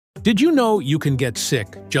Did you know you can get sick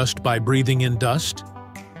just by breathing in dust?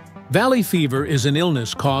 Valley fever is an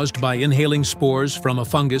illness caused by inhaling spores from a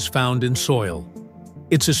fungus found in soil.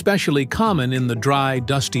 It's especially common in the dry,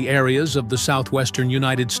 dusty areas of the southwestern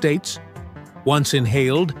United States. Once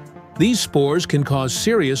inhaled, these spores can cause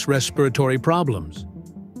serious respiratory problems.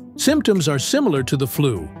 Symptoms are similar to the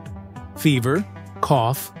flu. Fever,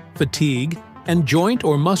 cough, fatigue, and joint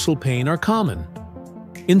or muscle pain are common.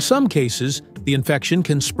 In some cases, the infection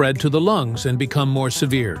can spread to the lungs and become more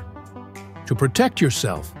severe. To protect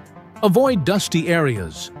yourself, avoid dusty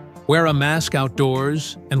areas, wear a mask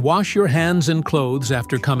outdoors, and wash your hands and clothes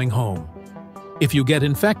after coming home. If you get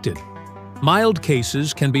infected, mild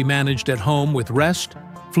cases can be managed at home with rest,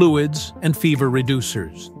 fluids, and fever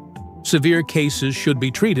reducers. Severe cases should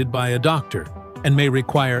be treated by a doctor and may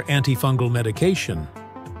require antifungal medication.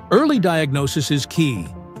 Early diagnosis is key.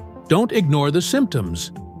 Don't ignore the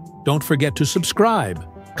symptoms. Don't forget to subscribe,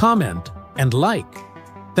 comment, and like.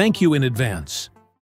 Thank you in advance.